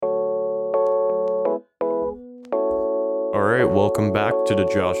All right, welcome back to the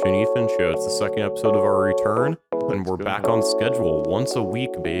Josh and Ethan show. It's the second episode of our return, and Let's we're go. back on schedule once a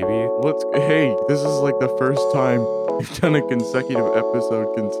week, baby. Hey, this is like the first time we've done a consecutive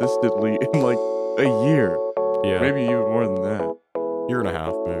episode consistently in like a year. Yeah, Maybe even more than that. year and a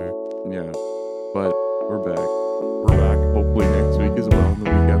half, maybe. Yeah. But we're back. We're back. Hopefully next week as well and the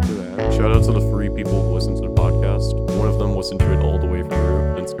week after that. Shout out to the 3 people who listen to the podcast. One of them listened to it all the way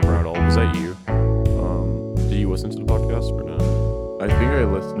through, didn't skip around at all. Was that you? Did you listen to the podcast or not? I think I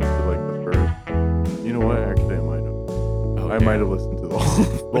listened to like the first. You know what? Actually, I might have. I might have listened to the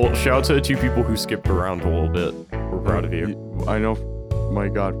whole. Well, shout out to the 2 people who skipped around a little bit. We're proud of you. I know my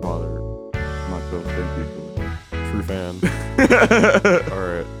godfather. Not so thank you for True fan. that. All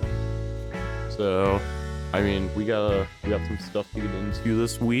right. So, I mean, we got some stuff to get into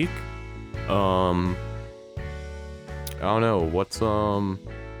this week. I don't know.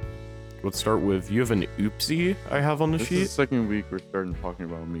 Let's start with, you have an oopsie I have on the This sheet. is the second week we're starting talking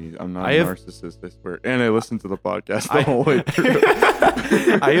about me. I'm not I a have- narcissist, I swear. And I listened to the podcast the whole way through.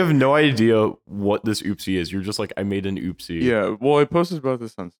 I have no idea what this oopsie is. You're just like, I made an oopsie. Yeah, well, I posted about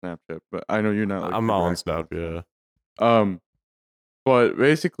this on Snapchat, but I know you're not. Like, I'm not on super Snap, active. yeah. But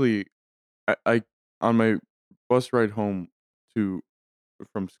basically, I on my bus ride home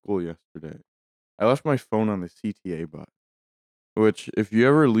from school yesterday, I left my phone on the CTA bus. Which, if you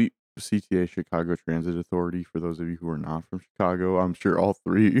ever leave CTA, Chicago Transit Authority, for those of you who are not from Chicago, I'm sure all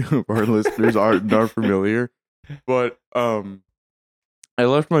 3 of our listeners are familiar. But I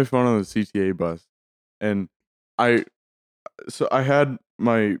left my phone on the CTA bus, and I had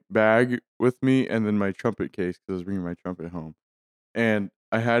my bag with me, and then my trumpet case because I was bringing my trumpet home, and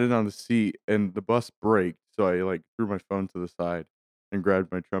I had it on the seat, and the bus braked, so I like threw my phone to the side and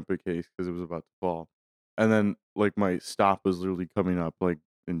grabbed my trumpet case because it was about to fall, and then like my stop was literally coming up like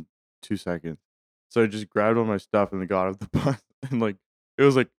in 2 seconds, so I just grabbed all my stuff and then got off the bus, and like it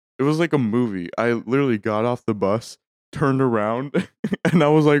was like a movie. I literally got off the bus, turned around, and I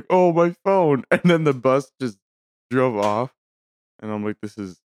was like, "Oh, my phone!" And then the bus just drove off, and I'm like, "This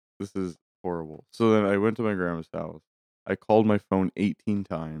is horrible." So then I went to my grandma's house. I called my phone 18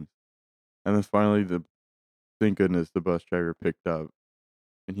 times, and then finally, thank goodness, the bus driver picked up,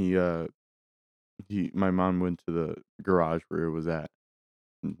 and my mom went to the garage where it was at,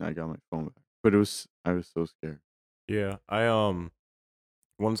 and I got my phone back. But I was so scared. Yeah.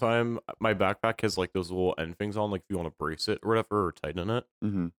 One time, my backpack has like those little end things on, like if you want to brace it or whatever, or tighten it.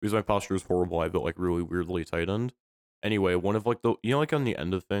 Mm-hmm. Because my posture is horrible, I have it like really weirdly tightened. Anyway, one of like like on the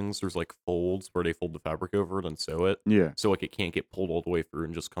end of things, there's like folds where they fold the fabric over it and sew it. Yeah. So like it can't get pulled all the way through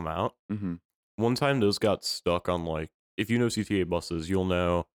and just come out. Mm-hmm. One time those got stuck on like, if you know CTA buses, you'll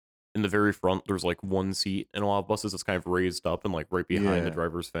know in the very front there's like one seat in a lot of buses that's kind of raised up and like right behind the Yeah.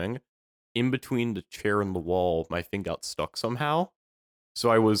 driver's thing. In between the chair and the wall, my thing got stuck somehow. So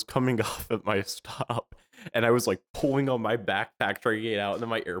I was coming off at my stop and I was like pulling on my backpack trying to get out, and then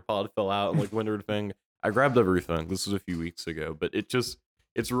my AirPod fell out and like wondered thing. I grabbed everything. This was a few weeks ago, but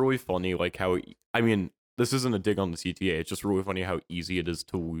it's really funny like how, I mean, this isn't a dig on the CTA. It's just really funny how easy it is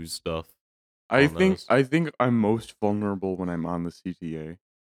to lose stuff. I on those. think I'm most vulnerable when I'm on the CTA.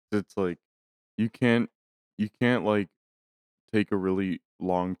 It's like you can't like take a really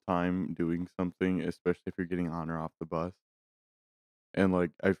long time doing something, especially if you're getting on or off the bus. And like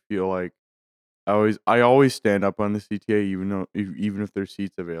I feel like I always stand up on the CTA even if there's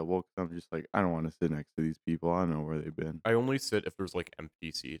seats available, 'cause I'm just like, I don't want to sit next to these people. I don't know where they've been. I only sit if there's like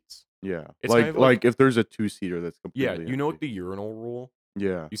empty seats. Yeah, It's kind like of like, if there's a 2-seater that's yeah, completely you know, empty. like the urinal rule.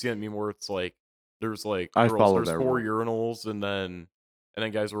 Yeah, You see that meme where it's like there's like I girls, follow there's that 4 rule. urinals, and then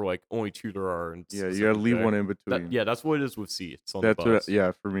guys are like only 2 there are. And Yeah, you gotta leave one in between. Yeah, that's what it is with seats on That's the bus.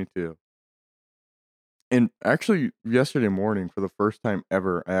 yeah, for me too. And actually, yesterday morning, for the first time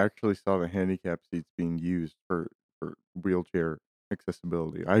ever, I actually saw the handicap seats being used for wheelchair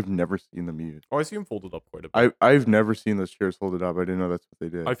accessibility. I've never seen them used. Oh, I see them folded up quite a bit. I've never seen those chairs folded up. I didn't know that's what they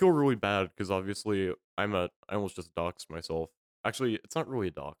did. I feel really bad because obviously I almost just doxed myself. Actually, it's not really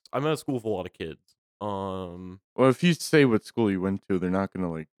a dox. I'm at a school with a lot of kids. Well, if you say what school you went to, they're not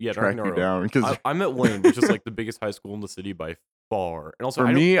gonna like Yeah, they're track not you gonna down. Because I'm at Lane, which is like the biggest high school in the city by far. And also,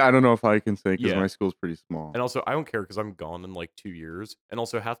 for me, I don't know if I can say because Yeah. my school's pretty small. And also, I don't care because I'm gone in like 2 years. And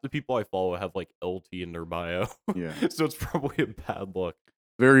also, half the people I follow have like LT in their bio. Yeah. So it's probably a bad look.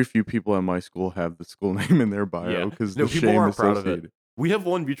 Very few people at my school have the school name in their bio Yeah. because No, the people shame aren't proud of it. associated. We have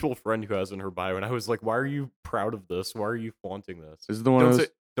one mutual friend who has in her bio, and I was like, "Why are you proud of this? Why are you flaunting this?" Is it the one?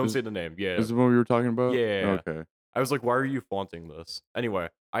 Don't is- say the name. Yeah. Is the one we were talking about? Yeah. Okay. I was like, "Why are you flaunting this?" Anyway,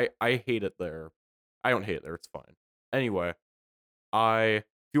 I hate it there. I don't hate it there. It's fine. Anyway, I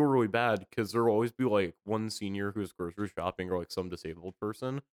feel really bad because there will always be like one senior who's grocery shopping or like some disabled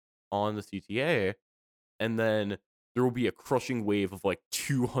person on the CTA, and then there will be a crushing wave of like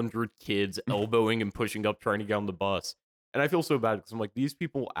 200 kids elbowing and pushing up trying to get on the bus. And I feel so bad because I'm like, these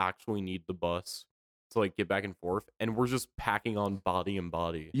people actually need the bus to like get back and forth, and we're just packing on body and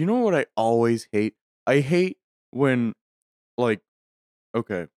body. You know what I always hate? I hate when, like,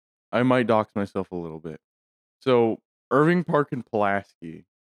 okay, I might dox myself a little bit. So Irving Park and Pulaski,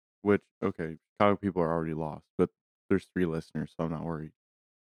 which okay, Chicago people are already lost, but there's 3 listeners, so I'm not worried.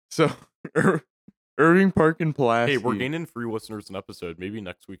 So Irving Park and Hey, we're Pulaski, gaining 3 listeners an episode. Maybe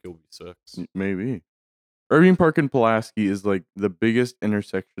next week it'll be 6. maybe. Irving Park and Pulaski is like the biggest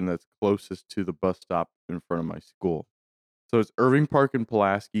intersection that's closest to the bus stop in front of my school. So it's Irving Park and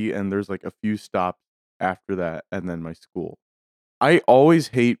Pulaski, and there's like a few stops after that, and then my school. I always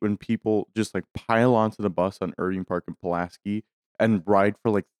hate when people just like pile onto the bus on Irving Park and Pulaski and ride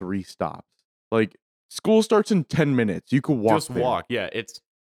for like 3 stops. Like school starts in 10 minutes. You could walk Just there. walk. Yeah, it's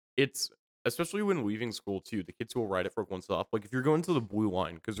especially when leaving school too. The kids who will ride it for one stop. Like if you're going to the blue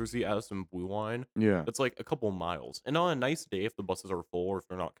line, because there's the Addison blue line, Yeah. that's like a couple miles. And on a nice day, if the buses are full or if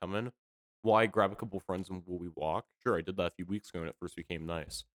they're not coming, why grab a couple friends and will we walk? Sure, I did that a few weeks ago and it first became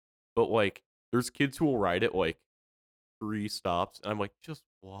nice. But like, there's kids who will ride it like 3 stops, and I'm like, just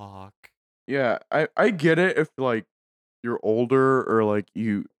walk. Yeah, I get it if like you're older or like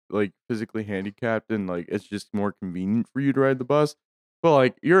you like physically handicapped and like it's just more convenient for you to ride the bus. But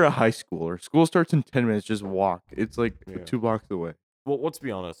like you're a high schooler. School starts in 10 minutes, just walk. It's like Yeah. 2 blocks away. Well, let's be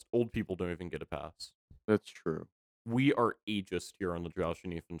honest. Old people don't even get a pass. That's true. We are ageist here on the Josh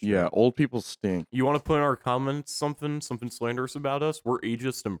and Ethan show. Yeah, old people stink. You want to put in our comments something slanderous about us? We're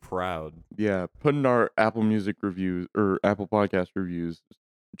ageist and proud. Yeah, put in our Apple Music reviews or Apple Podcast reviews.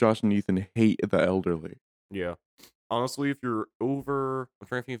 Josh and Ethan hate the elderly. Yeah. Honestly, if you're over, I'm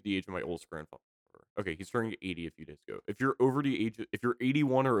trying to think of the age of my oldest grandfather. Okay, he's turning 80 a few days ago. If you're over the age, if you're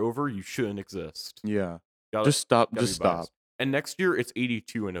 81 or over, you shouldn't exist. Yeah. Gotta, Just stop. gotta Just be biased. stop. And next year, it's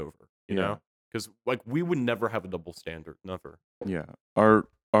 82 and over. You Yeah. know, because like we would never have a double standard, never. Yeah. Our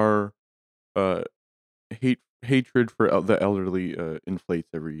uh hatred for the elderly inflates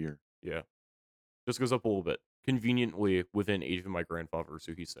every year. Yeah, just goes up a little bit. Conveniently within age of my grandfather,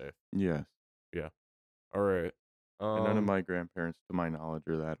 so he's safe. Yes. Yeah. All right. And none of my grandparents, to my knowledge,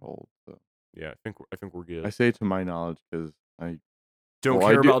 are that old. So Yeah, I think we're good. I say to my knowledge because I Don't well,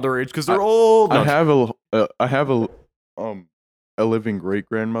 I care do- about their age because they're old. I No, have a living great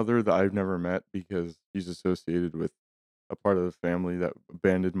grandmother that I've never met because she's associated with a part of the family that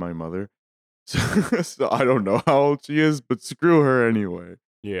abandoned my mother. So I don't know how old she is, but screw her anyway.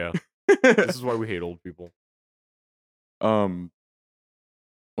 yeah, this is why we hate old people.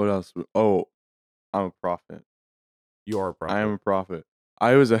 What else? Oh, I'm a prophet. You are a prophet. I am a prophet.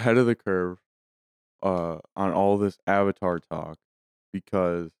 I was ahead of the curve on all this Avatar talk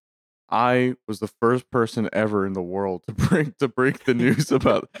because I was the first person ever in the world to break the news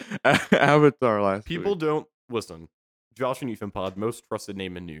about Avatar last People week. don't listen. Josh and Ethan Pod, most trusted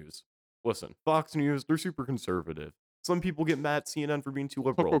name in news. Listen, Fox News, they're super conservative. Some people get mad at CNN for being too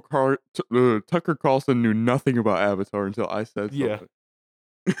liberal. Tucker Carlson knew nothing about Avatar until I said Yeah.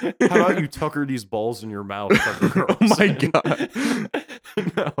 something. How about you tucker these balls in your mouth, Tucker Oh my Carlson? God.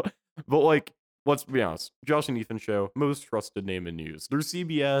 No, but like, let's be honest. Josh and Ethan show, most trusted name in news. There's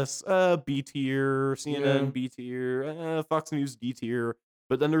CBS, B tier, CNN, Yeah. B tier, Fox News, D tier.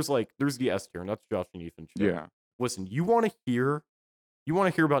 But then there's the S tier, and that's Josh and Ethan show. Yeah. Listen, you want to hear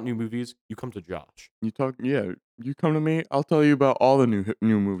about new movies? You come to Josh. You come to me, I'll tell you about all the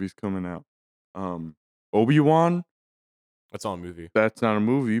new movies coming out. Obi-Wan, That's not a movie. that's not a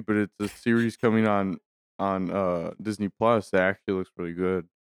movie, but it's a series coming on Disney Plus that actually looks really good.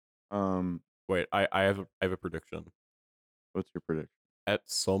 Wait, I have a prediction. What's your prediction? At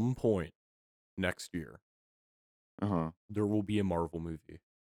some point next year, Uh-huh. there will be a Marvel movie.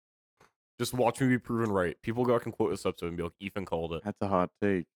 Just watch me be proven right. People go back and quote this episode and be like, Ethan called it. That's a hot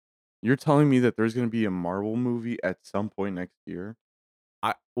take. You're telling me that there's going to be a Marvel movie at some point next year?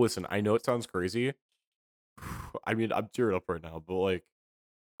 Listen, I know it sounds crazy. I mean, I'm tearing up right now, but like,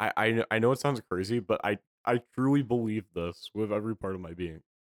 I know it sounds crazy, but I truly believe this with every part of my being.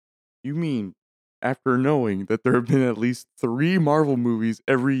 You mean after knowing that there have been at least 3 Marvel movies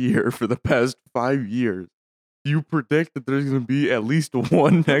every year for the past 5 years, you predict that there's going to be at least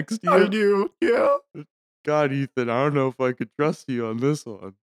one next year? I do, yeah. God, Ethan, I don't know if I could trust you on this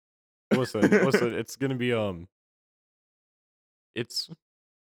one. Listen, it's gonna be it's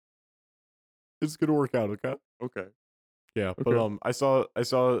gonna work out, okay? Okay. Yeah, but Okay. I saw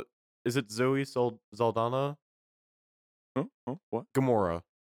is it Zoe Saldana? Huh? What? Gamora.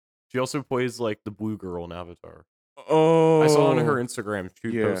 She also plays like the blue girl in Avatar. I saw on her Oh, Instagram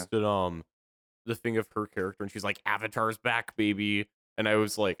she yeah. posted the thing of her character, and she's like, "Avatar's back, baby." And I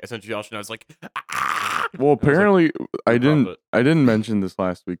was like, I sent Josh, and I was like, "Ah!" Well, I was like, apparently really proud of it. I didn't mention this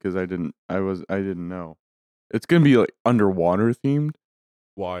last week because I didn't know. It's gonna be like underwater themed.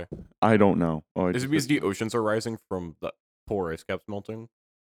 Why? I don't know. Oh, I Is it just because looked it the up. oceans are rising from the polar ice caps melting?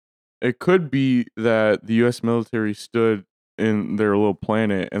 It could be that the U.S. military stood in their little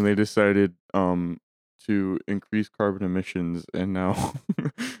planet and they decided to increase carbon emissions, and now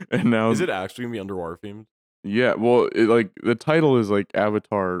and Is now it actually gonna be underwater themed? yeah. Well, like the title is like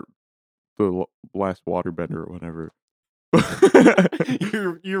Avatar, the last waterbender or whatever.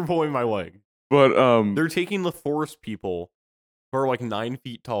 You're pulling my leg. But They're taking the forest people who are like 9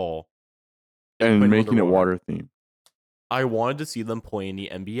 feet tall and and putting them making it underwater. water themed. I wanted to see them play in the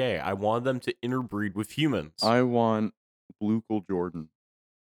NBA. I wanted them to interbreed with humans. I want Blue Jordan.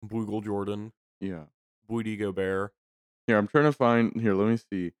 Boogle Jordan, Yeah. Booty Gobert, Here, I'm trying to find. Here, let me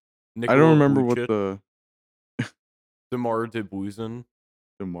see. I don't Nikola remember what Vucic, the DeMar DeBluzen,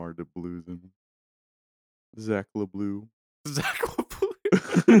 Demar DeBlues and Zach LeBlue. Zach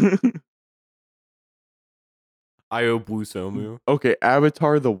LaPlante, Io Blue Somu. Okay,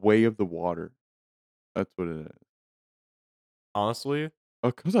 Avatar: The Way of the Water. That's what it is. Honestly, Oh,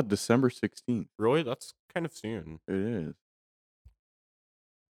 it comes out December 16th. really, that's kind of soon. It is.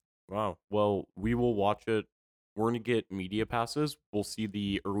 Wow. Well, we will watch it. We're gonna get media passes. We'll see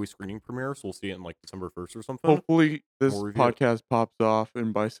the early screening premiere, so we'll see it in like December 1st or something. Hopefully, We'll this review it. podcast pops off,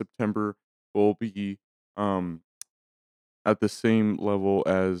 and by September, we'll be um at the same level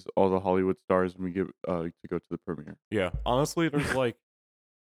as all the Hollywood stars, and we get to go to the premiere. Yeah. Honestly, there's like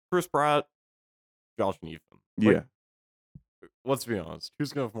Chris Pratt, Josh and Ethan. Like, Yeah. let's be honest.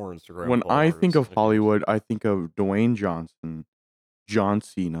 Who's gonna have more Instagram When I think followers of and views? Hollywood, I think of Dwayne Johnson, John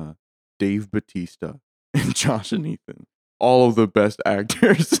Cena, Dave Batista, and Josh and Ethan. All of the best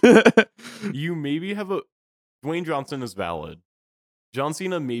actors. You maybe have a Dwayne Johnson is valid. John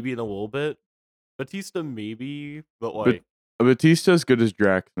Cena maybe in a little bit. Batista maybe, but But like Batista's good as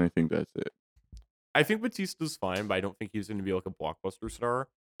Drax, and I think that's it. I think Batista's fine, but I don't think he's gonna be like a blockbuster star.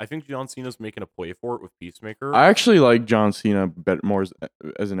 I think John Cena's making a play for it with Peacemaker. I actually like John Cena more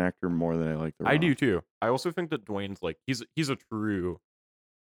as an actor more than I like The Rock. I do too. I also think that Dwayne's like he's a true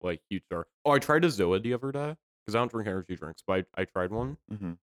like huge star. Oh, I tried a Zoa the other day because I don't drink energy drinks, but I tried one.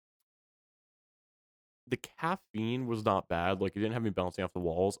 Mm-hmm. The caffeine was not bad. Like it didn't have me bouncing off the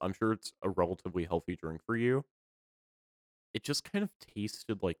walls. I'm sure it's a relatively healthy drink for you. It just kind of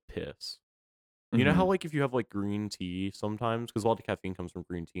tasted like piss. You know Mm-hmm. how like if you have like green tea sometimes, because a lot of caffeine comes from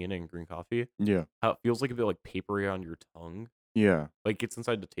green tea and green coffee, Yeah. how it feels like a bit like papery on your tongue, Yeah. like gets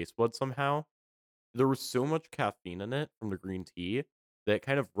inside the taste bud somehow. There was so much caffeine in it from the green tea that it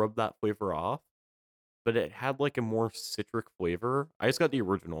kind of rubbed that flavor off, but it had like a more citric flavor. I just got the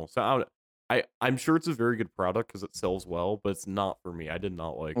original, so I'm sure it's a very good product because it sells well, but it's not for me. I did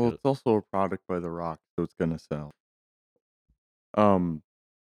not like Well, it. it's also a product by The Rock, so it's gonna sell. Um,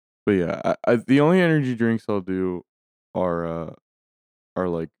 but yeah, I the only energy drinks I'll do are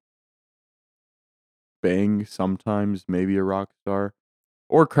like Bang sometimes, maybe a Rockstar,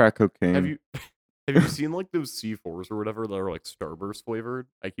 or crack Have cocaine. you have you seen like those C4s or whatever that are like Starburst flavored?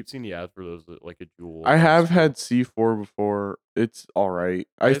 I keep seeing the ad for those at like a Jewel I down the have street. had C4 before. It's all right.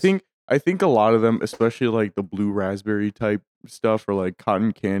 I just I think a lot of them, especially like the blue raspberry type stuff or like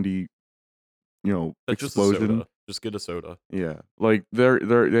cotton candy, that's just a explosion. soda. Just get a soda. Yeah, like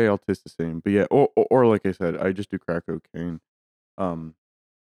they all taste the same. But yeah, or like I said, I just do crack cocaine. Um,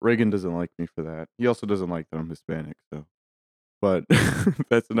 Reagan doesn't like me for that. He also doesn't like that I'm Hispanic. So, but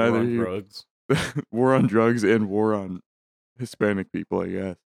that's We're neither on here. drugs War on drugs and war on Hispanic people, I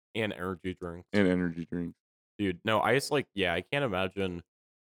guess, and energy drinks. and energy drinks. Dude, no, I just like yeah, I can't imagine.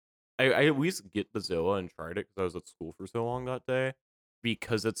 I at least get the Zilla and tried it because I was at school for so long that day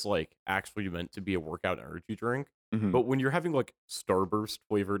because it's like actually meant to be a workout energy drink. Hmm. But when you're having like Starburst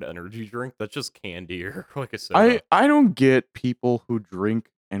flavored energy drink, that's just candy or like a soda I don't get people who drink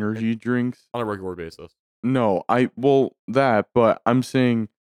and energy drinks. on a regular basis. No, well that, but I'm saying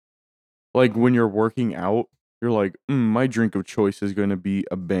like when you're working out, you're like, my drink of choice is going to be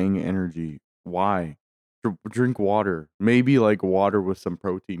a Bang Energy. Why? Drink water. Maybe like water with some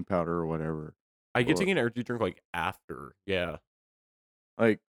protein powder or whatever. I get Or taking an energy drink like after, yeah.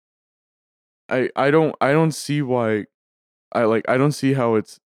 like I don't see why I don't see how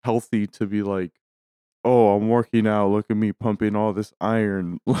it's healthy to be like, oh, I'm working out. Look at me pumping all this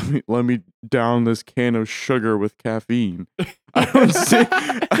iron. Let me down this can of sugar with caffeine. I don't see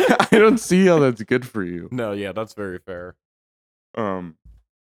I don't see how that's good for you. No, yeah, that's very fair. Um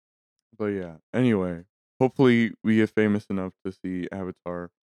But yeah. Anyway, hopefully we get famous enough to see Avatar,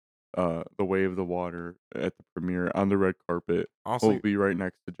 The Way of the Water at the premiere on the red carpet. We'll Honestly, be right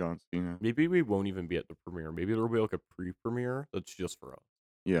next to John Cena. maybe we won't even be at the premiere. Maybe there'll be like a pre-premiere that's just for us.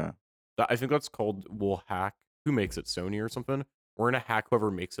 Yeah. I think that's called we'll hack who makes it, Sony or something. We're gonna hack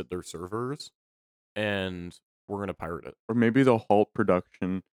whoever makes it their servers, and we're gonna pirate it. Or maybe they'll halt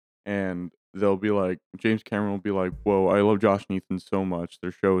production and they'll be like, James Cameron will be like, "Whoa, I love Josh and Ethan so much.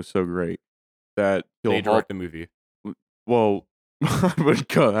 Their show is so great that They he'll halt." direct the movie. Well, I wouldn't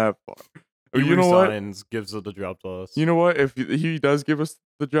go that far. He You know what? resigns, gives the job to us. You know what? If he does give us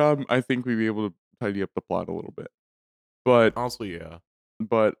the job, I think we'd be able to tidy up the plot a little bit. But Honestly, yeah.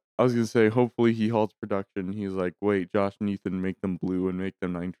 I was gonna say, hopefully he halts production. He's like, "Wait, Josh and Ethan, make them blue and make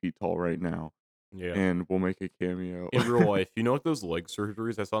them 9 feet tall right now, Yeah. and we'll make a cameo." In real life, you know, like those leg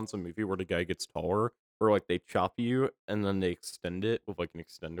surgeries I saw in some movie where the guy gets taller, where like they chop you and then they extend it with like an I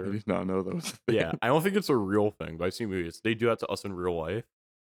extender. did not know that was a Yeah, thing. I don't think it's a real thing, but I see movies. They do that to us in real life,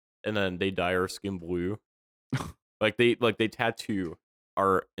 and then they dye our skin blue. Like they tattoo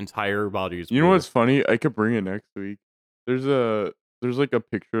our entire bodies You know blue. what's funny? I could bring it next week. There's a there's like a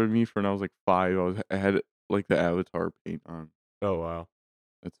picture of me from when I was like 5. I had like the Avatar paint on. Oh wow.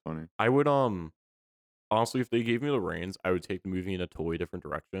 That's funny. I would honestly, if they gave me the reins, I would take the movie in a totally different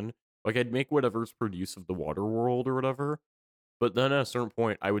direction. Like I'd make whatever's produced of the water world or whatever. But then at a certain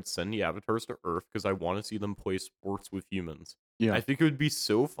point, I would send the avatars to Earth because I want to see them play sports with humans. Yeah. I think it would be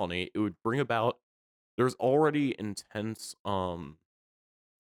so funny. It would bring about. There's already intense. On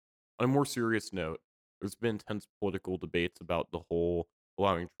a more serious note, there's been intense political debates about the whole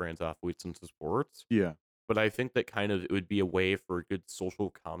allowing trans athletes into sports. Yeah. But I think that kind of it would be a way for a good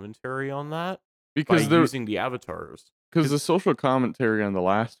social commentary on that by Because there using the avatars. because Because the social commentary on the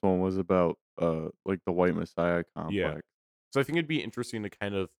last one was about like the white messiah yeah, complex. so I think it'd be interesting to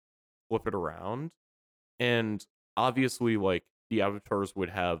kind of flip it around. And obviously, like the avatars would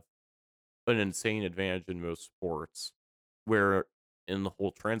have an insane advantage in most sports, where in the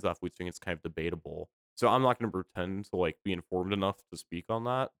whole trans athlete thing, it's kind of debatable. So I'm not going to pretend to like be informed enough to speak on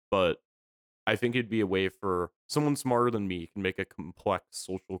that, but I think it'd be a way for someone smarter than me can make a complex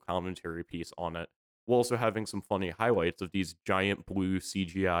social commentary piece on it, while also having some funny highlights of these giant blue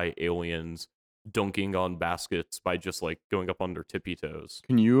CGI aliens dunking on baskets by just like going up on their tippy toes.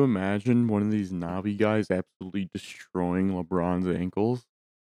 Can you imagine one of these Navi guys absolutely destroying LeBron's ankles?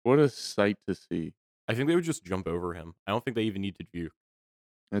 What a sight to see. I think they would just jump over him. I don't think they even need to juke.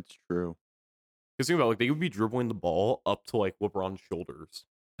 That's true. Because think about it, like they would be dribbling the ball up to like LeBron's shoulders.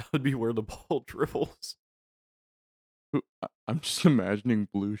 That would be where the ball dribbles. I'm just imagining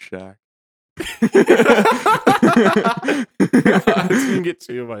Blue Shack. It's gonna get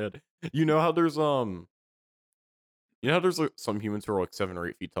too in my head. You know how there's like, some humans who are like 7 or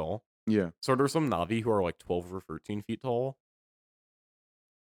 8 feet tall. Yeah. So there's some Navi who are like 12 or 13 feet tall.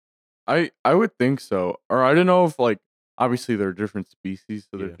 I would think so. Or I don't know if like obviously they're different species,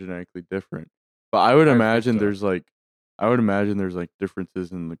 so they're Yeah, genetically different. But I would I would think imagine so. there's like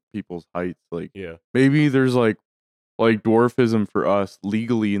differences in the people's heights. Like Yeah, maybe there's like dwarfism for us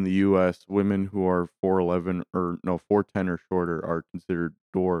legally in the US, women who are 4'11 or no 4'10 or shorter are considered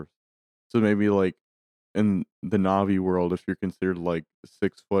dwarfs. So maybe like in the Navi world, if you're considered like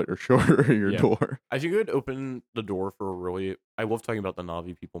 6 foot or shorter, you're a yeah. dwarf. I think it would open the door for a really. I love talking about the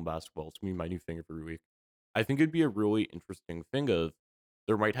Navi people in basketball. It's gonna be my new thing every week. I think it'd be a really interesting thing of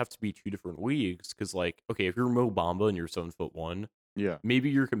there might have to be two different leagues because, like, okay, if you're Mo Bamba and you're 7'1", Yeah. maybe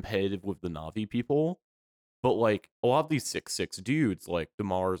you're competitive with the Navi people, but like a lot of these 6'6" dudes, like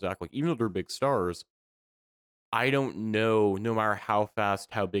DeMar, Zach, like even though they're big stars, I don't know. No matter how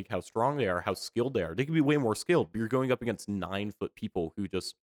fast, how big, how strong they are, how skilled they are, they could be way more skilled. But you're going up against 9 foot people who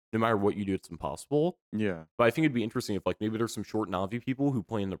just, no matter what you do, it's impossible. Yeah. But I think it'd be interesting if like maybe there's some short Navi people who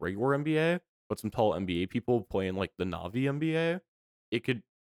play in the regular NBA, but some tall NBA people play in like the Navi NBA. It could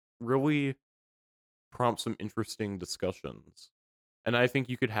really prompt some interesting discussions. And I think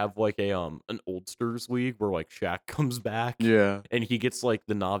you could have like a an oldsters league where like Shaq comes back Yeah. and he gets like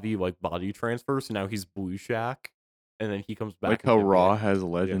the Navi like body transfer, so now he's Blue Shaq, and then he comes back Like into how the NBA. Raw has Yeah.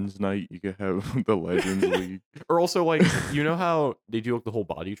 Legends Night, you could have the Legends League. Or also like you know how they do like the whole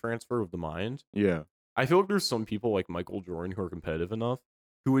body transfer of the mind? Yeah. I feel like there's some people like Michael Jordan who are competitive enough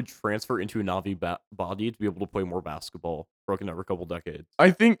who would transfer into a Navi body to be able to play more basketball for like another couple decades. I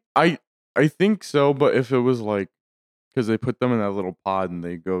think so, but if it was like because they put them in that little pod and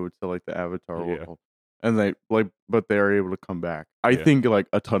they go to like the Avatar Yeah. world, and they like, but they are able to come back. I Yeah. think like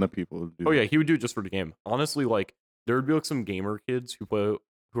a ton of people would do. Oh yeah, that. he would do it just for the game. Honestly, like there would be like some gamer kids who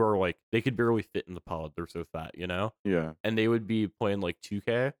are like they could barely fit in the pod. They're so fat, you know? Yeah. And they would be playing like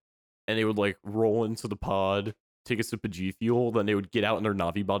 2K and they would like roll into the pod, take a sip of G Fuel, then they would get out in their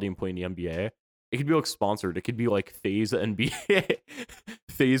Navi body and play in the NBA. It could be like sponsored. It could be like Phase NBA,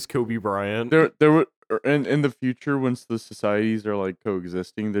 Phase Kobe Bryant. There would in the future, once the societies are like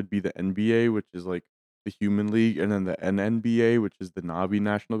coexisting, there'd be the NBA, which is like the Human League, and then the NNBA, which is the Navi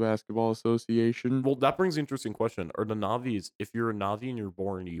National Basketball Association. Well, that brings an interesting question. Are the Navis, if you're a Navi and you're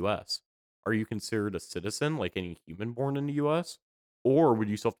born in the US, are you considered a citizen like any human born in the US? Or would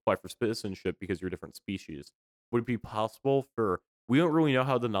you still have to apply for citizenship because you're a different species? Would it be possible for, we don't really know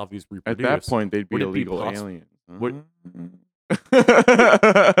how the Navis At that reproduce. point, they'd be Would it be illegal possi- aliens. would- You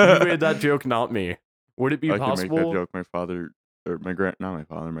You made that joke, not me. Would it be I can make that possible? joke. My father, or not my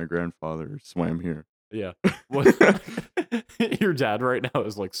father, my grandfather swam here. Yeah. What, your dad right now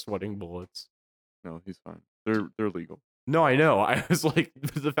is like sweating bullets. No, he's fine. They're legal. No, I know. I was like,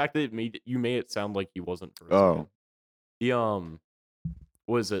 the fact that you made it sound like he wasn't for a Oh. second. The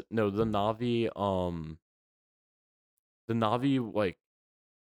was it? No, the Navi, like,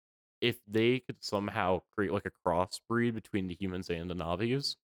 if they could somehow create like a crossbreed between the humans and the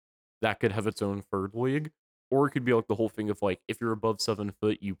Navis, that could have its own third league. Or it could be like the whole thing of like, if you're above 7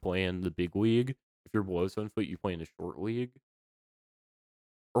 foot, you play in the big league. If you're below 7 foot, you play in the short league.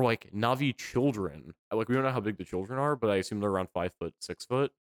 Or like Navi children. Like, we don't know how big the children are, but I assume they're around 5 foot, 6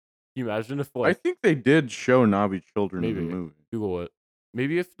 foot. Can you imagine if I like, think they did show Navi children in the maybe movie. Google it.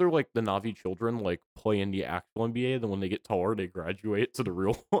 Maybe if they're like the Navi children, like play in the actual NBA, then when they get taller, they graduate to the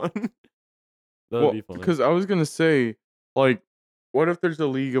real one. That'd be funny. Because I was gonna say, like, what if there's a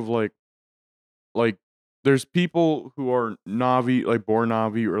league of like there's people who are Navi, like born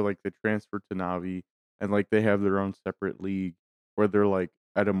Navi, or like they transfer to Navi, and like they have their own separate league where they're like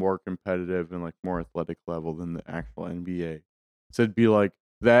at a more competitive and like more athletic level than the actual NBA. So it'd be like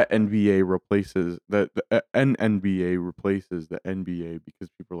that NBA replaces that the NNBA replaces the NBA because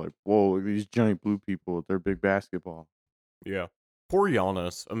people are like, whoa, look at these giant blue people, they're big basketball. Yeah. Poor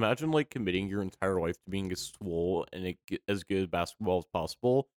Giannis. Imagine like committing your entire life to being as swole and as good at basketball as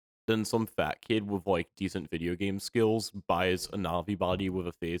possible. Then some fat kid with like decent video game skills buys a Navi body with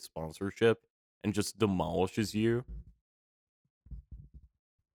a face sponsorship and just demolishes you.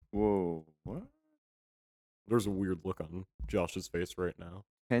 Whoa, what? There's a weird look on Josh's face right now.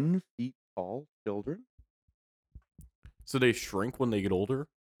 10 feet tall children? So they shrink when they get older?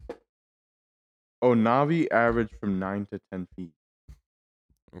 Oh, Navi average from 9 to 10 feet.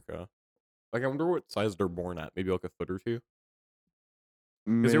 Okay. Like, I wonder what size they're born at. Maybe like a foot or two?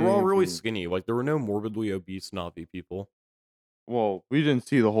 Because they were all really Maybe. skinny. Like, there were no morbidly obese Navi people. Well, we didn't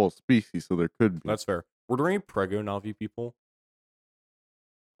see the whole species, so there could be. That's fair. Were there any Prego Navi people?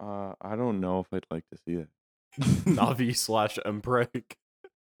 I don't know if I'd like to see it. Navi slash Mpreg.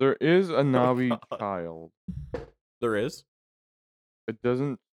 There is a Navi God. child. There is? It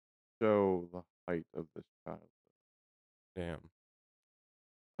doesn't show the height of this child. Damn.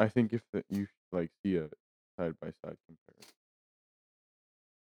 I think if you like see a side by side comparison.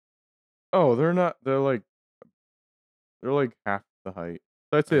 Oh, they're not. They're like half the height.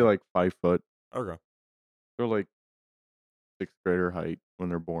 So I'd say Okay. like 5 foot. Okay. They're like 6th grader height when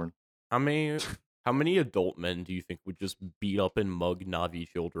they're born. How many adult men do you think would just beat up and mug Navi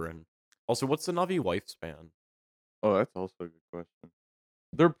children? Also, what's the Navi lifespan? Oh, that's also a good question.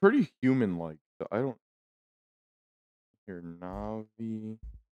 They're pretty human-like, so I don't hear Navi.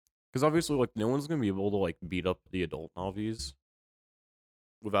 Because obviously, like, no one's gonna be able to like beat up the adult Navis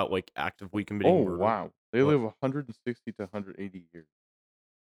without like actively committing Oh murder. wow, they What? live 160 to 180 years.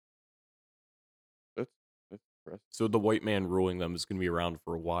 That's impressive. So the white man ruling them is gonna be around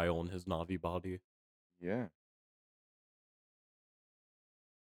for a while in his Navi body. Yeah.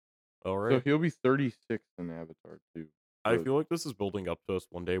 All So right. he'll be 36 in Avatar too. I So feel like this is building up to us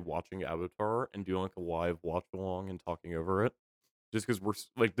one day watching Avatar and doing like a live watch along and talking over it. Just because we're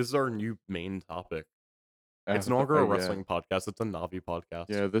like, this is our new main topic. It's no longer a wrestling podcast; it's a Navi podcast.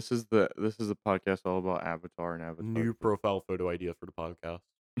 Yeah, this is a podcast all about Avatar and Avatar. New profile photo idea for the podcast.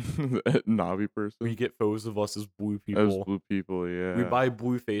 Navi person. We get photos of us as blue As people. blue people, yeah. We buy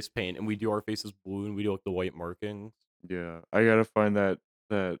blue face paint and we do our faces blue and we do like the white markings. Yeah, I gotta find that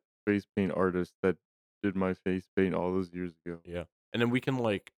face paint artist that did my face paint all those years ago. Yeah, and then we can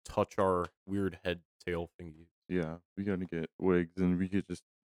like touch our weird head tail thingies. Yeah, we gotta get wigs and we could just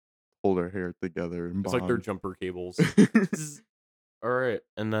hold our hair together and It's like their bond. jumper cables. All right,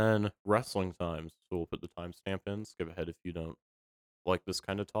 and then wrestling times. So we'll put the timestamp in. Skip ahead if you don't like this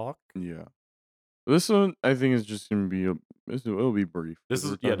kind of talk. Yeah. This one I think is just gonna be it'll be brief. This 'cause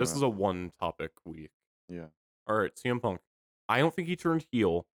is we're talking this is about- a one topic week. yeah. All right, CM Punk. I don't think he turned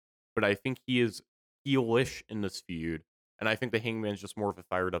heel, but I think he is heelish in this feud. and I think the Hangman's just more of a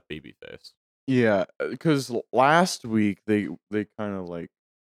fired up babyface. Yeah, because last week they kind of like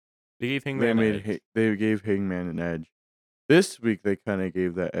They gave Hangman an edge. they gave Hangman an edge. This week they kind of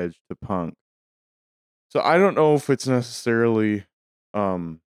gave that edge to Punk. So I don't know if it's necessarily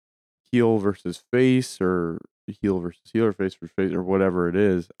um heel versus face or heel versus heel or face versus face or whatever it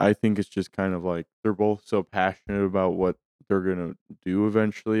is. I think it's just kind of like they're both so passionate about what they're gonna do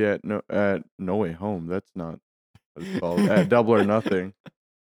eventually at No Way Home. That's not what it's called. At Double or Nothing.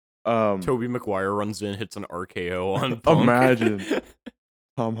 Toby Maguire runs in, hits an RKO on Punk. Imagine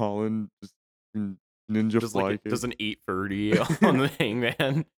Tom Holland just ninja Just fly like kick. does an 830 on the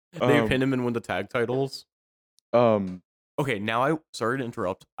Hangman. They pin him and win the tag titles. Okay, now sorry to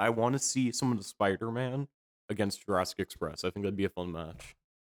interrupt. I want to see some of the Spider-Man against Jurassic Express. I think that'd be a fun match.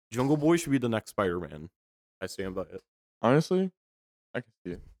 Jungle Boy should be the next Spider-Man. I stand by it. Honestly, I can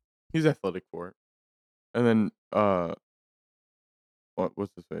see it. He's athletic for it. And then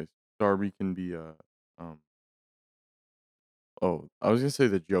what's his face? Darby can be oh, I was gonna say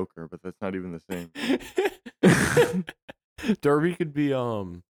the Joker, but that's not even the same. Darby could be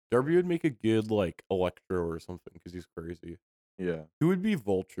Darby would make a good like Electro or something because he's crazy. Yeah. Who would be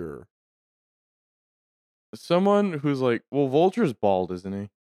Vulture? Someone who's like, well, Vulture's bald, isn't he?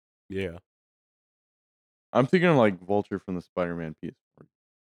 Yeah. I'm thinking of like Vulture from the Spider-Man PS4.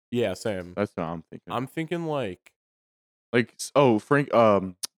 Yeah, same. That's what I'm thinking. I'm thinking like Frank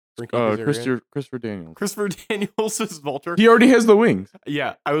Christopher Daniels. Christopher Daniels is Vulture. He already has the wings.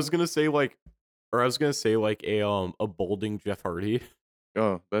 Yeah, I was gonna say like a balding Jeff Hardy.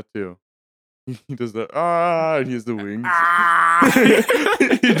 Oh, that too. He does that. And he has the wings.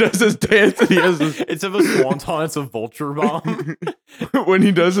 He does his dance and he has this. Instead of a swanton, it's a vulture bomb. When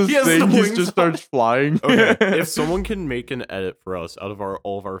he does his thing, he just starts flying. Okay, if someone can make an edit for us out of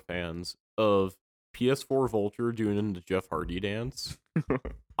all of our fans of PS4 Vulture doing the Jeff Hardy dance,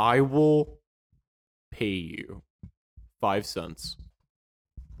 I will pay you 5 cents.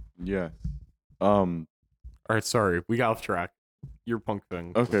 Yeah. All right, sorry, we got off track. Your Punk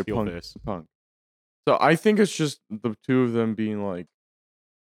thing. Okay, Punk. So I think it's just the two of them being like,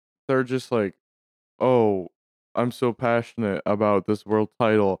 they're just like, oh, I'm so passionate about this world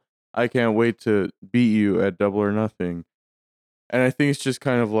title. I can't wait to beat you at Double or Nothing. And I think it's just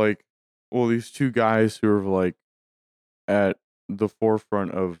kind of like, well, these two guys who are like at the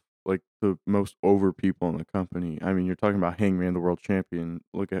forefront of like the most over people in the company. I mean, you're talking about Hangman, the world champion.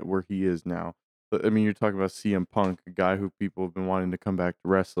 Look at where he is now. But I mean, you're talking about CM Punk, a guy who people have been wanting to come back to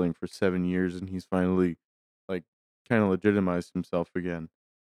wrestling for 7 years, and he's finally like kind of legitimized himself again.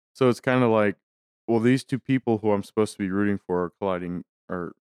 So it's kind of like, well, these two people who I'm supposed to be rooting for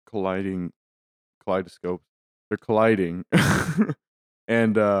are colliding kaleidoscopes. They're colliding.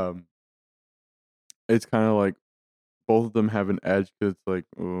 And it's kind of like both of them have an edge because it's like,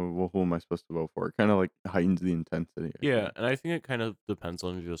 oh, well, who am I supposed to vote for? It kind of like heightens the intensity. Yeah, and I think it kind of depends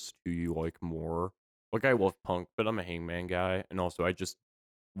on just who you like more. Like, I love Punk, but I'm a Hangman guy, and also I just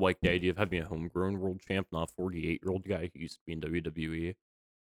like the idea of having a homegrown world champ, not a 48-year-old guy who used to be in WWE.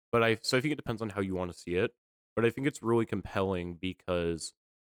 So I think it depends on how you want to see it. But I think it's really compelling because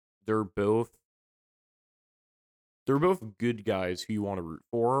they're both good guys who you want to root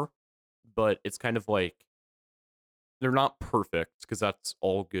for, but it's kind of like they're not perfect because that's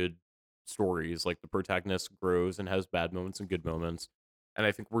all good stories. Like the protagonist grows and has bad moments and good moments. And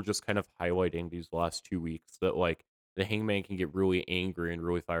I think we're just kind of highlighting these last 2 weeks that like the Hangman can get really angry and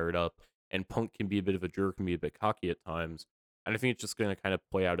really fired up, and Punk can be a bit of a jerk and be a bit cocky at times. And I think it's just going to kind of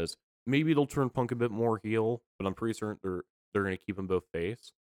play out as maybe they'll turn Punk a bit more heel, but I'm pretty certain they're going to keep them both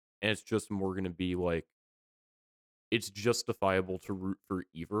face. And it's just more going to be like it's justifiable to root for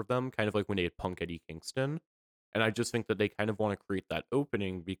either of them, kind of like when they had Punk Eddie Kingston. And I just think that they kind of want to create that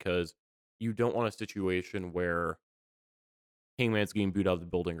opening because you don't want a situation where Hangman's getting booed out of the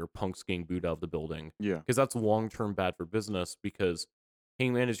building or Punk's getting booed out of the building. Yeah. Because that's long term bad for business because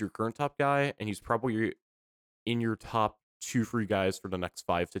Hangman is your current top guy and he's probably in your top 2-3 guys for the next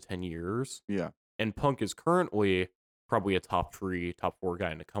 5 to 10 years. Yeah. And Punk is currently probably a top 3, top 4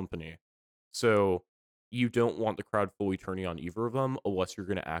 guy in the company. So you don't want the crowd fully turning on either of them unless you're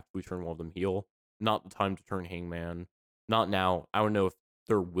going to actively turn one of them heel. Not the time to turn Hangman. Not now. I don't know if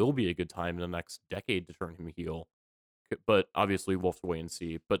there will be a good time in the next decade to turn him heel. But obviously we'll have to wait and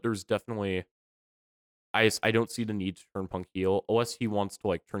see. But there's definitely I don't see the need to turn Punk heel unless he wants to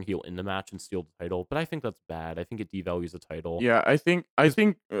like turn heel in the match and steal the title. But I think that's bad. I think it devalues the title. Yeah, I think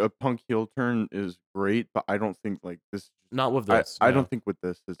a Punk heel turn is great, but I don't think like this. Not with this. I no. don't think with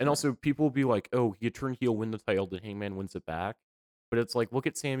this. And also, people will be like, "Oh, he turn heel, win the title, then Hangman wins it back." But it's like, look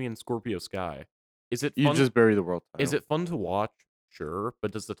at Sammy and Scorpio Sky. Is it You fun? just bury the world Is title. it fun to watch? Sure,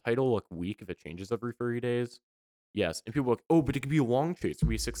 but does the title look weak if it changes every 30 days? Yes. And people are like, oh, but it could be a long chase. It could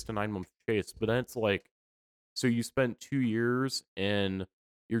be a 6 to 9 month chase. But then it's like, so you spent 2 years and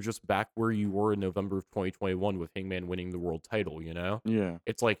you're just back where you were in November of 2021 with Hangman winning the world title, you know? Yeah.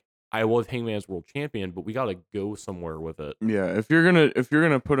 It's like, I love Hangman as world champion, but we got to go somewhere with it. Yeah, if you're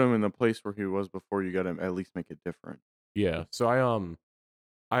gonna put him in the place where he was before, you gotta at least make it different. Yeah. So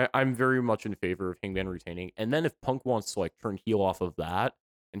I'm very much in favor of Hangman retaining. And then if Punk wants to like turn heel off of that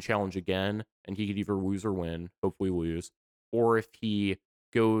and challenge again, and he could either lose or win, hopefully lose, or if he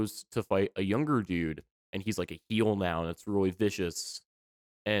goes to fight a younger dude and he's like a heel now and it's really vicious,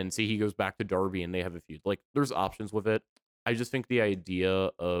 and say he goes back to Darby and they have a feud. Like there's options with it. I just think the idea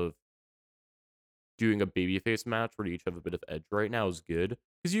of doing a babyface match where they each have a bit of edge right now is good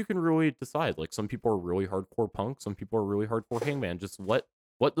because you can really decide. Like some people are really hardcore Punk, some people are really hardcore Hangman. Just let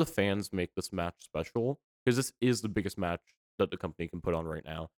the fans make this match special because this is the biggest match that the company can put on right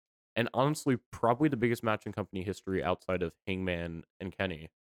now, and honestly, probably the biggest match in company history outside of Hangman and Kenny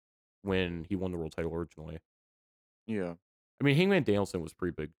when he won the world title originally. Yeah. I mean, Hangman Danielson was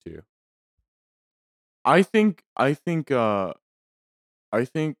pretty big too. I think oh,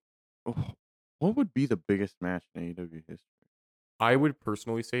 what would be the biggest match in AEW history? I would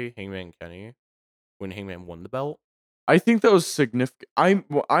personally say Hangman Kenny when Hangman won the belt. I think that was significant.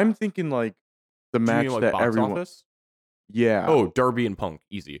 I'm thinking like the Do you mean match like that box everyone. office? Yeah, Oh, Darby and Punk,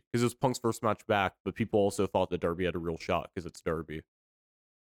 easy. Because it was Punk's first match back, but people also thought that Darby had a real shot because it's Darby.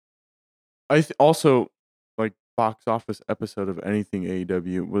 also like box office episode of anything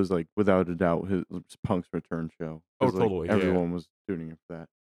AEW was like without a doubt his Punk's return show Oh, because like totally, yeah. everyone was tuning in for that.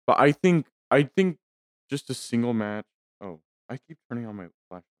 But I think just a single match. Oh, I keep turning on my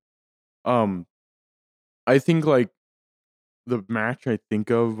flash. Um, I think like the match I think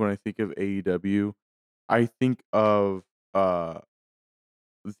of when I think of AEW, I think of uh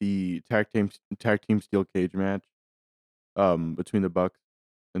the tag team steel cage match between the Bucks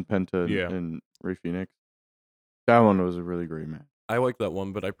and Penta Yeah. and Ray Phoenix. That one was a really great match. I like that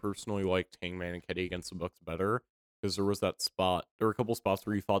one, but I personally liked Hangman and Kenny against the Bucks better because there was that spot. There were a couple spots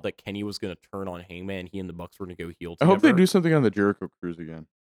where you thought that Kenny was going to turn on Hangman. He and the Bucks were going to go heel I hope they together. do something on the Jericho Cruise again.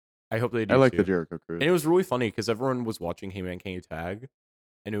 I hope they I do like the too. Jericho Cruise. And it was really funny because everyone was watching Hangman Kenny tag,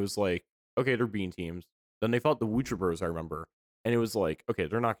 and it was like, okay, they're being teams. Then they fought the Lucha Bros, I remember. And it was like, okay,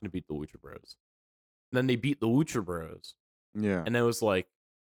 they're not going to beat the Lucha Bros. And then they beat the Lucha Bros. Yeah. And then it was like,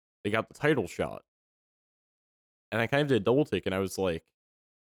 they got the title shot. And I kind of did a double take, and I was like,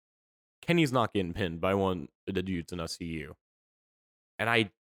 Kenny's not getting pinned by one of the dudes in SCU. And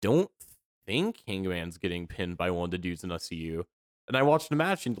I don't think Hangman's getting pinned by one of the dudes in SCU. And I watched the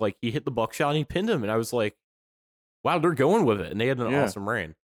match, and like he hit the buckshot and he pinned him, and I was like, wow, they're going with it. And they had an Yeah. awesome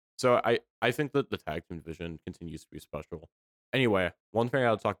reign. So I think that the tag team division continues to be special. Anyway, one thing I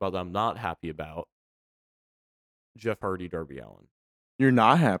gotta talk about that I'm not happy about: Jeff Hardy, Darby Allin. You're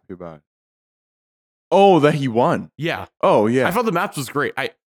not happy about it. Oh, that he won. Yeah, Oh, I yeah. thought the match was great.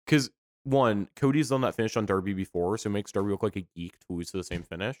 Because one, Cody's done that finish on Darby before, so it makes Darby look like a geek to lose to the same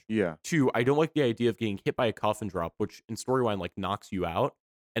finish. Yeah. Two, I don't like the idea of getting hit by a coffin drop, which in storyline like knocks you out,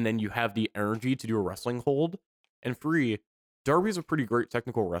 and then you have the energy to do a wrestling hold. And three, Darby's a pretty great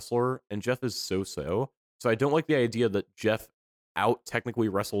technical wrestler, and Jeff is so. So I don't like the idea that Jeff out technically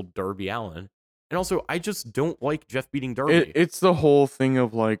wrestled Darby Allin. And also, I just don't like Jeff beating Darby. It's the whole thing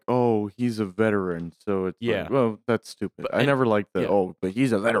of like, oh, he's a veteran, so it's Yeah. like, well, that's stupid. But- I and- never liked the yeah. but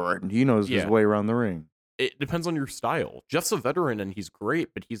he's a veteran. He knows his Yeah. way around the ring. It depends on your style. Jeff's a veteran and he's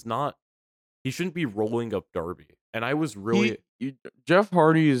great, but he's not. He shouldn't be rolling up Darby. And I was really Jeff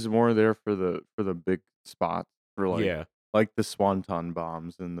Hardy is more there for the big spots for like yeah. like the swanton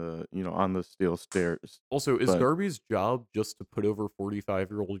bombs and the on the steel stairs. Also, is But- Darby's job just to put over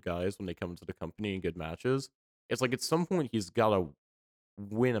 45-year-old guys when they come to the company in good matches? It's like at some point he's got to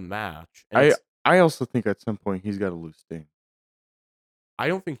win a match. And I also think at some point he's got to lose Sting. I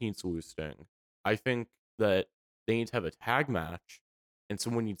don't think he needs to lose Sting. I think that they need to have a tag match, and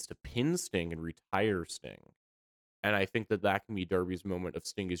someone needs to pin Sting and retire Sting. And I think that can be Darby's moment of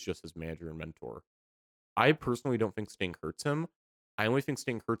Sting is just his manager and mentor. I personally don't think Sting hurts him. I only think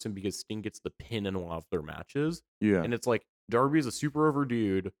Sting hurts him because Sting gets the pin in a lot of their matches. Yeah. And it's like, Darby's a super over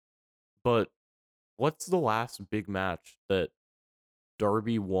dude, but what's the last big match that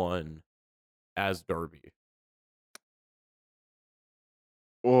Darby won as Darby?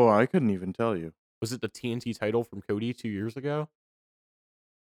 Oh, I couldn't even tell you. Was it the TNT title from Cody 2 years ago?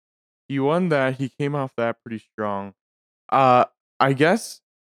 He won that. He came off that pretty strong. I guess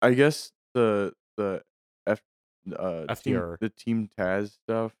the F FTR. the Team Taz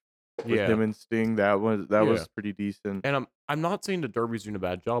stuff with Yeah, him and Sting. That yeah. was pretty decent. And I'm not saying that Darby's doing a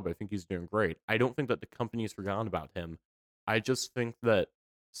bad job. I think he's doing great. I don't think that the company's forgotten about him. I just think that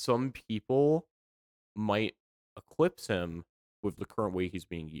some people might eclipse him with the current way he's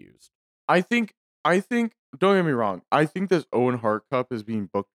being used. I think I think don't get me wrong. I think this Owen Hart Cup is being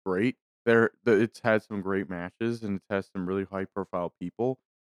booked great. It's had some great matches and it has some really high profile people.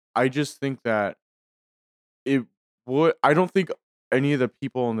 I just think that it would I don't think any of the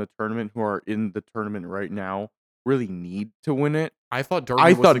people in the tournament who are in the tournament right now really need to win it. I thought Darby I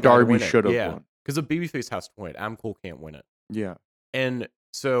was the thought guy to Darby win it. should have Yeah, won. because a babyface has to win. Adam Cole can't win it. Yeah. And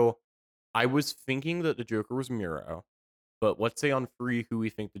so I was thinking that the Joker was Miro, but let's say on free who we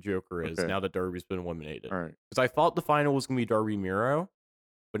think the Joker is Okay. now that Darby's been eliminated. All right. Because I thought the final was gonna be Darby Miro,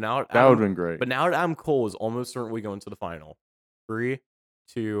 but now That would have been great. Adam Cole is almost certainly going to the final. 3,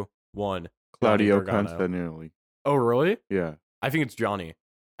 2, 1. Johnny Claudio Gargano. Constantinelli. Oh really? Yeah. I think it's Johnny.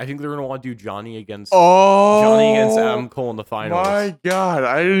 I think they're gonna want to do Johnny against Oh Adam Cole in the finals. my god,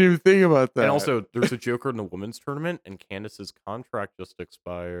 I didn't even think about that. And also, there's a Joker in the women's tournament, and Candace's contract just But she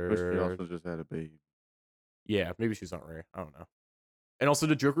expired. also just had a baby. Yeah, maybe she's not ready. I don't know. And also,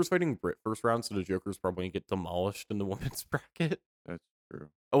 the Joker's fighting Brit first round, so the Joker's probably gonna get demolished in the women's bracket. That's true.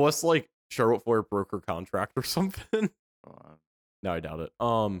 Unless, like, Charlotte Flair broke her contract or something. Oh, No, I doubt it.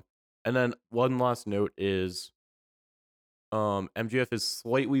 And then one last note is, MJF is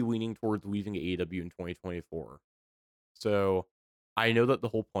slightly leaning towards leaving AEW in 2024. So, I know that the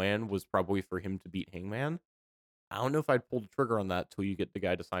whole plan was probably for him to beat Hangman. I don't know if I'd pull the trigger on that till you get the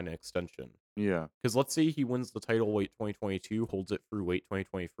guy to sign an extension. yeah. Because let's say he wins the title late 2022, holds it through late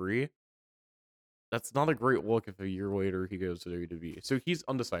 2023. That's not a great look if a year later he goes to WWE. So he's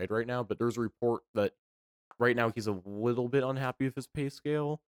undecided right now, but there's a report that right now he's a little bit unhappy with his pay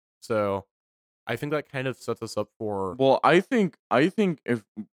scale. So I think that kind of sets us up for. Well, I think if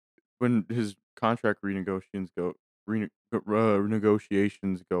when his contract negotiations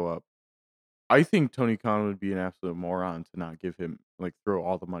go up, I think Tony Khan would be an absolute moron to not give him like throw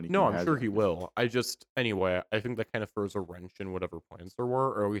all the money No, he I'm has sure at he him. will. Anyway, I think that kind of throws a wrench in whatever plans there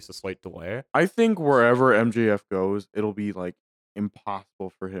were, or at least a slight delay. I think wherever MJF goes, it'll be like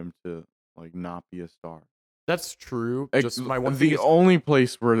impossible for him to like not be a star. That's true. Like, Just my one thing the is only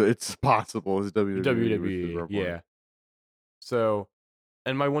place where it's possible is WWE, which is WWE. Rough Work. Yeah. So,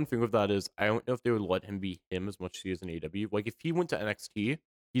 and my one thing with that is I don't know if they would let him be him as much as he is in AEW. Like if he went to NXT,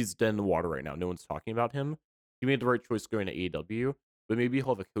 he's dead in the water right now. No one's talking about him. He made the right choice going to AEW, but maybe he'll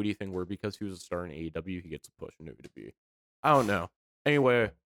have a Cody thing where because he was a star in AEW, he gets a push in WWE. I don't know.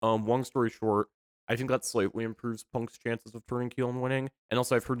 Anyway, long story short, I think that slightly improves Punk's chances of turning heel and winning. And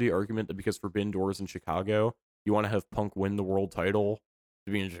also, I've heard the argument that because Forbidden Door is in Chicago, you want to have Punk win the world title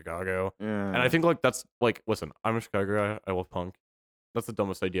to be in Chicago. And I Yeah. think like that's like, listen, I'm a Chicago guy. I love Punk. That's the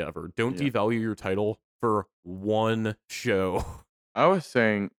dumbest idea ever. Don't Yeah. devalue your title for one show. I was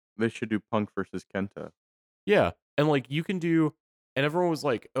saying they should do Punk versus Kenta. Yeah. And like you can do, and everyone was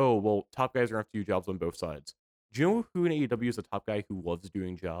like, oh, well, top guys are going to have to do jobs on both sides. Do you know who in AEW is a top guy who loves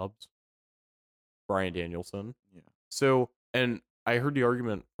doing jobs? Brian Danielson. Yeah. So, and I heard the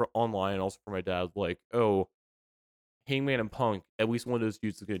argument online also from my dad, like, oh, Hangman and Punk, at least one of those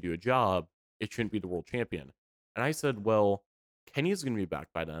dudes is going to do a job. It shouldn't be the world champion. And I said, well, Kenny's going to be back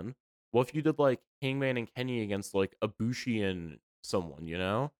by then. Well, if you did like Hangman and Kenny against like Ibushi and someone, you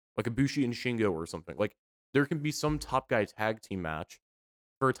know, like Ibushi and Shingo or something, like there can be some top guy tag team match.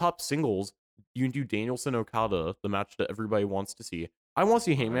 For a top singles, you can do Danielson Okada, the match that everybody wants to see. I want to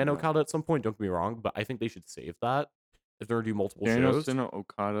see Hangman know. Okada at some point, don't get me wrong, but I think they should save that if they're going to do multiple shows. Danielson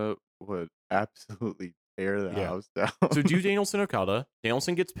Okada would absolutely tear the Yeah. house down. So do Danielson Okada.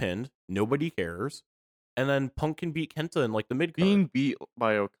 Danielson gets pinned. Nobody cares. And then Punk can beat Kenta in like the mid card. Being beat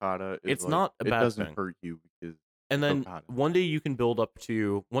by Okada is It's like, not a it bad doesn't thing. hurt you because And then Okada. one day you can build up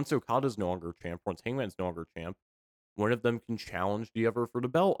to once Okada's no longer champ, once Hangman's no longer champ, one of them can challenge the other for the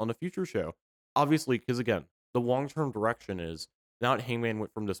belt on a future show. Obviously, because again, the long term direction is now that Hangman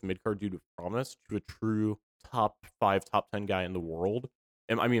went from this mid card dude with promise to a true top 5, top 10 guy in the world.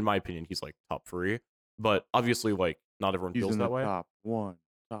 And I mean, in my opinion, he's like top 3. But obviously, like not everyone He's feels in that the way. top 1%.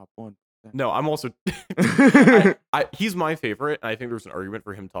 No, I'm also. He's my favorite, and I think there's an argument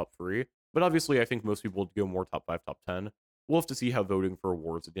for him top 3. But obviously, I think most people would go more top 5, top 10. We'll have to see how voting for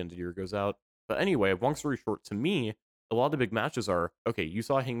awards at the end of the year goes out. But anyway, long story short, to me, a lot of the big matches are okay. You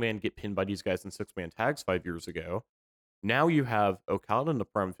saw Hangman get pinned by these guys in 6-man tags 5 years ago. Now you have Okada in the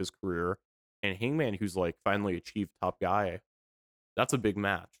prime of his career, and Hangman, who's like finally achieved top guy. That's a big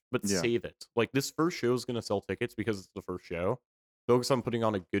match, but Yeah. save it. Like this first show is gonna sell tickets because it's the first show. Focus on putting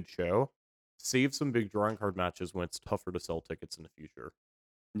on a good show. Save some big drawing card matches when it's tougher to sell tickets in the future.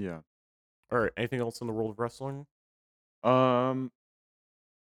 Yeah. All right. Anything else in the world of wrestling? Um,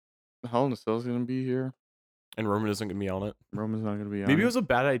 Hell in a Cell's gonna be here. And Roman isn't gonna be on it. Roman's not gonna be Maybe on it it. was a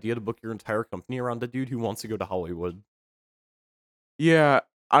bad idea to book your entire company around a dude who wants to go to Hollywood. Yeah.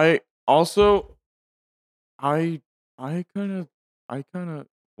 I also I I kinda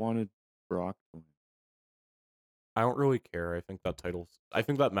wanted Brock to win. I don't really care. I think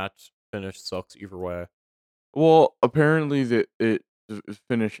that match finish sucks either way. Well, apparently the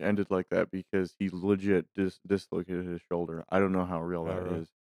finish ended like that because he legit dislocated his shoulder. I don't know how real that Really. is,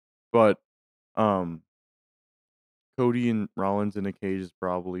 but um, Cody and Rollins in a cage is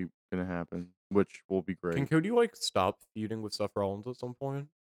probably gonna happen, which will be Can great. Cody like stop feuding with Seth Rollins at some point?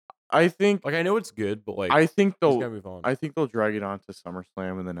 I think Like I know it's good, but like I think he's they'll gotta move on. I think they'll drag it on to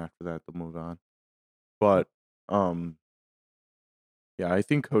SummerSlam and then after that they'll move on. Hmm. But um, yeah, I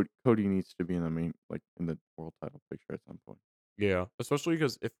think Cody needs to be in the main in the world title picture at some point. Yeah, especially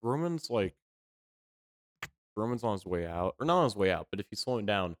because if Roman's on his way out, or not on his way out, but if he's slowing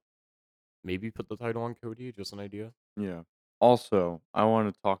down, maybe put the title on Cody. Just an idea. Yeah. Also, I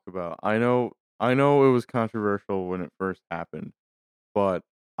want to talk about. I know it was controversial when it first happened, but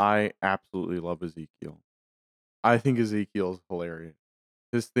I absolutely love Ezekiel. I think Ezekiel is hilarious.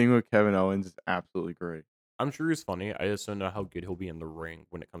 His thing with Kevin Owens is absolutely great. I'm sure he's funny. I just don't know how good he'll be in the ring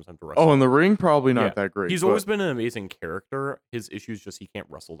when it comes time to Oh, in wrestling. the ring, probably Yeah, not that great, he's but always been an amazing character. His issue is just he can't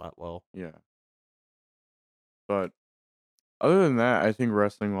wrestle that well. yeah. But other than that, I think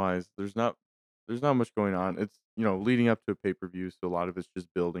wrestling wise, there's not much going on. It's leading up to a pay per view, so a lot of it's just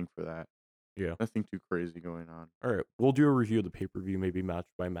building for that. Yeah. Nothing too crazy going on. All right, we'll do a review of the pay per view, maybe match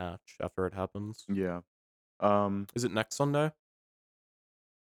by match after it happens. Yeah. Um. Is it next Sunday?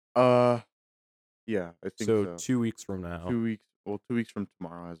 Uh. Yeah, I think So so. 2 weeks from now. 2 weeks. Well, 2 weeks from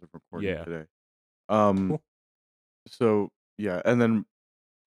tomorrow, as of recording Yeah. today. Um. Cool. So yeah, and then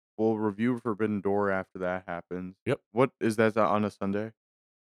we'll review Forbidden Door after that happens. Yep. What is that on a Sunday?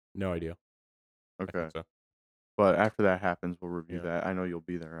 No idea. I think Okay, so. but after that happens, we'll review Yeah. that. I know you'll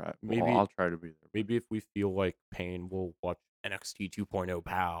be there. Maybe I'll try to be there. maybe if we feel like pain, we'll watch NXT 2.0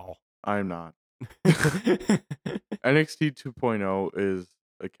 Pal. I'm not. NXT 2.0 is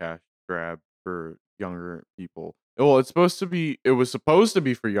a cash grab for younger people. Well, it was supposed to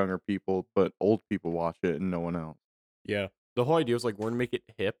be for younger people, but old people watch it and no one else. Yeah. The whole idea is like we're gonna make it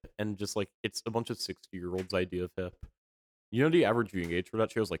hip and just like it's a bunch of 60-year-olds idea of hip. You know the average viewing age for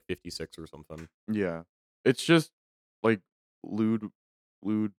that show is like 56 or something. Yeah. It's just like lewd,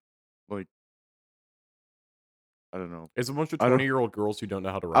 like, I don't know. It's a bunch of I don't 20-year-old girls who don't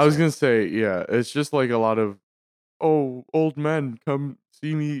know how to I was wrestle. gonna say, yeah, it's just like a lot of, "Oh, old men, come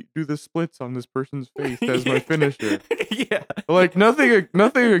see me do the splits on this person's face as my finisher." Yeah. Like, nothing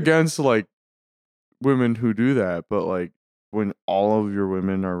against, like, women who do that, but, like, when all of your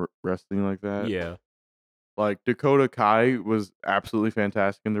women are wrestling like that, Yeah. like, Dakota Kai was absolutely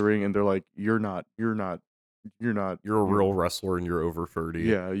fantastic in the ring, and they're like, you're not, You're a real wrestler and you're over 30.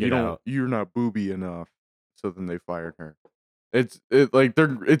 yeah, Get out. you're not booby enough." So then they fired her.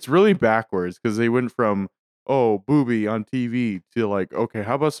 It's really backwards because they went from, "Oh, booby on TV" to like, "Okay,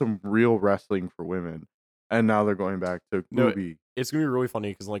 how about some real wrestling for women?" And now they're going back to No, booby. it's gonna be really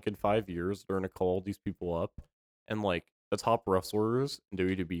funny because like in 5 years they're gonna call these people up, and like the top wrestlers in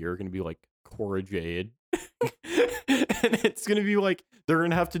WWE are gonna be like Cora Jade, and it's gonna be like they're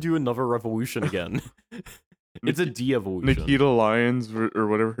gonna have to do another revolution again. It's a Nikki de-evolution. Nikita Lyons or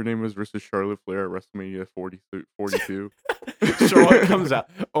whatever her name was versus Charlotte Flair at WrestleMania 42. Charlotte comes out.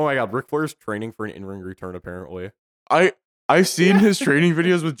 Oh my god, Ric Flair's training for an in-ring return apparently. I've seen Yeah. his training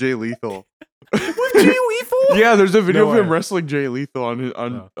videos with Jay Lethal. With Jay Lethal? Yeah, there's a video No of him way. wrestling Jay Lethal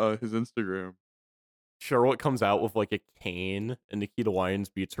on No. his Instagram. Charlotte comes out with like a cane, and Nikita Lyons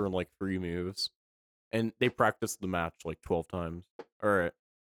beats her in like 3 moves. And they practiced the match like 12 times. All right.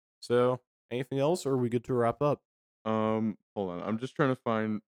 So, anything else, or are we good to wrap up? Hold on. I'm just trying to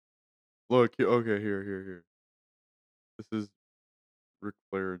find. Look, okay, here. This is Ric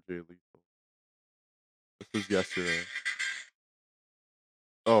Flair and Jay Lethal. This was yesterday.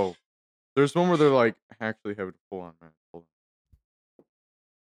 Oh, there's one where they're like actually having a full on match. Hold on.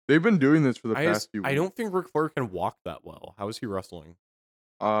 They've been doing this for the past few I weeks. don't think Ric Flair can walk that well. How is he wrestling?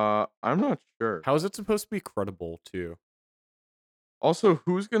 I'm not sure. How is it supposed to be credible too? Also,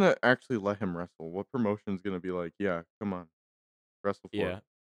 who's gonna actually let him wrestle? What promotion's gonna be like, yeah, come on, wrestle for Yeah, us?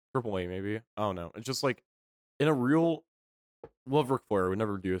 Triple A maybe. I don't know. It's just like in a real love Ric Flair would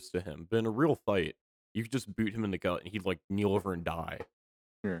never do this to him, but in a real fight, you could just boot him in the gut and he'd like kneel over and die.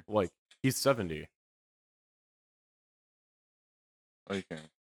 Here, Like he's 70. okay.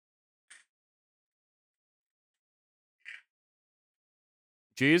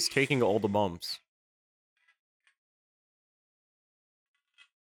 Jay's taking all the bumps.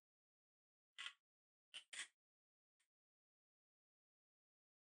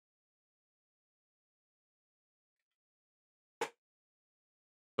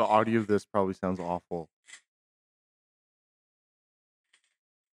 The audio of this probably sounds awful.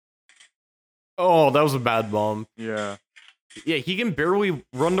 Oh, that was a bad bump. Yeah. Yeah, he can barely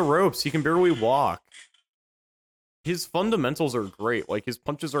run the ropes. He can barely walk. His fundamentals are great. Like, his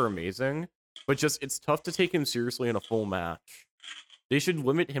punches are amazing, but just it's tough to take him seriously in a full match. They should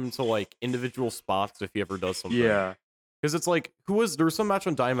limit him to, like, individual spots if he ever does something. Yeah. Because it's like, there was some match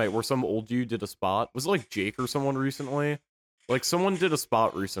on Dynamite where some old dude did a spot. Was it like Jake or someone recently? Like, someone did a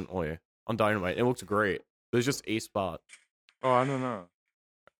spot recently on Dynamite. It looked great. It was just a spot. Oh, I don't know.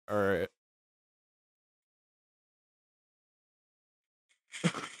 All right.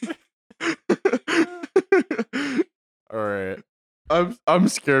 All right. I'm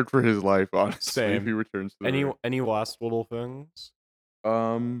scared for his life, honestly, if Same. he returns to the ring. Any last little things?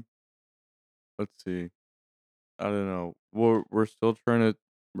 Let's see. I don't know. We're still trying to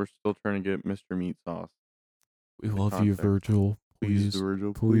get Mr. Meat Sauce. We The love you, contact. Virgil. Please, Please,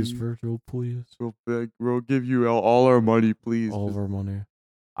 Virgil, please, please. Virgil, please. We'll give you all our money, please. All Just of our money.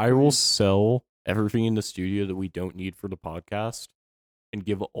 I will please. sell everything in the studio that we don't need for the podcast and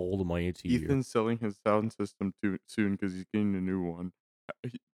give all the money to you. Ethan's selling his sound system soon because he's getting a new one.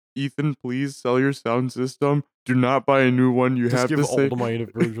 Ethan, please sell your sound system. Do not buy a new one. You Just have give to all say the money to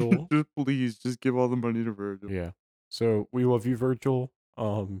Virgil. just give all the money to Virgil. Yeah. So we love you, Virgil.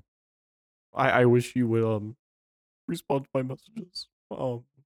 I wish you would respond to my messages.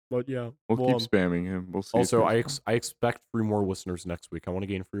 But yeah. We'll keep spamming him. We'll see. Also, if he I expect 3 more listeners next week. I want to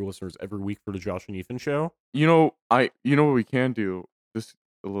gain 3 listeners every week for the Josh and Ethan show. you know what we can do? Just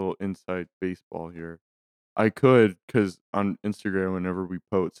a little inside baseball here. I could, because on Instagram, whenever we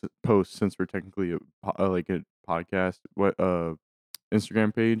post, since we're technically like a podcast,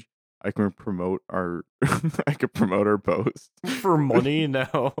 Instagram page, I can promote our I could promote our post For money?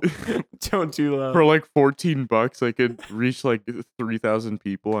 No. Don't do that. for like $14. I could reach like 3,000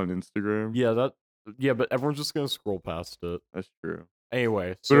 people on Instagram. Yeah, but everyone's just gonna scroll past it. That's true.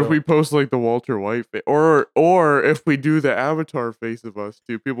 Anyway, so But if we post like the Walter White or if we do the avatar face of us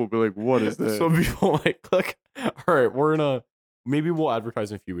too, people will be like, "What is this?" some people might click. All right, maybe we'll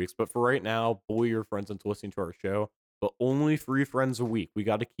advertise in a few weeks, but for right now, bully your friends into listening to our show. But only 3 friends a week. We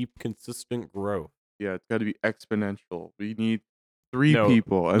got to keep consistent growth. Yeah, it's got to be exponential. We need 3 No,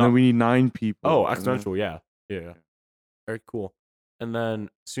 people, and not- then we need 9 people. Oh, and then- exponential, yeah. All right, cool. And then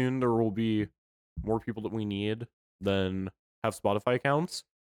soon there will be more people that we need than have Spotify accounts.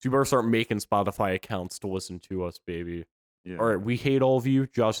 So you better start making Spotify accounts to listen to us, baby. Yeah. All right, we hate all of you.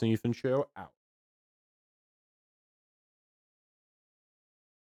 Josh and Ethan show out.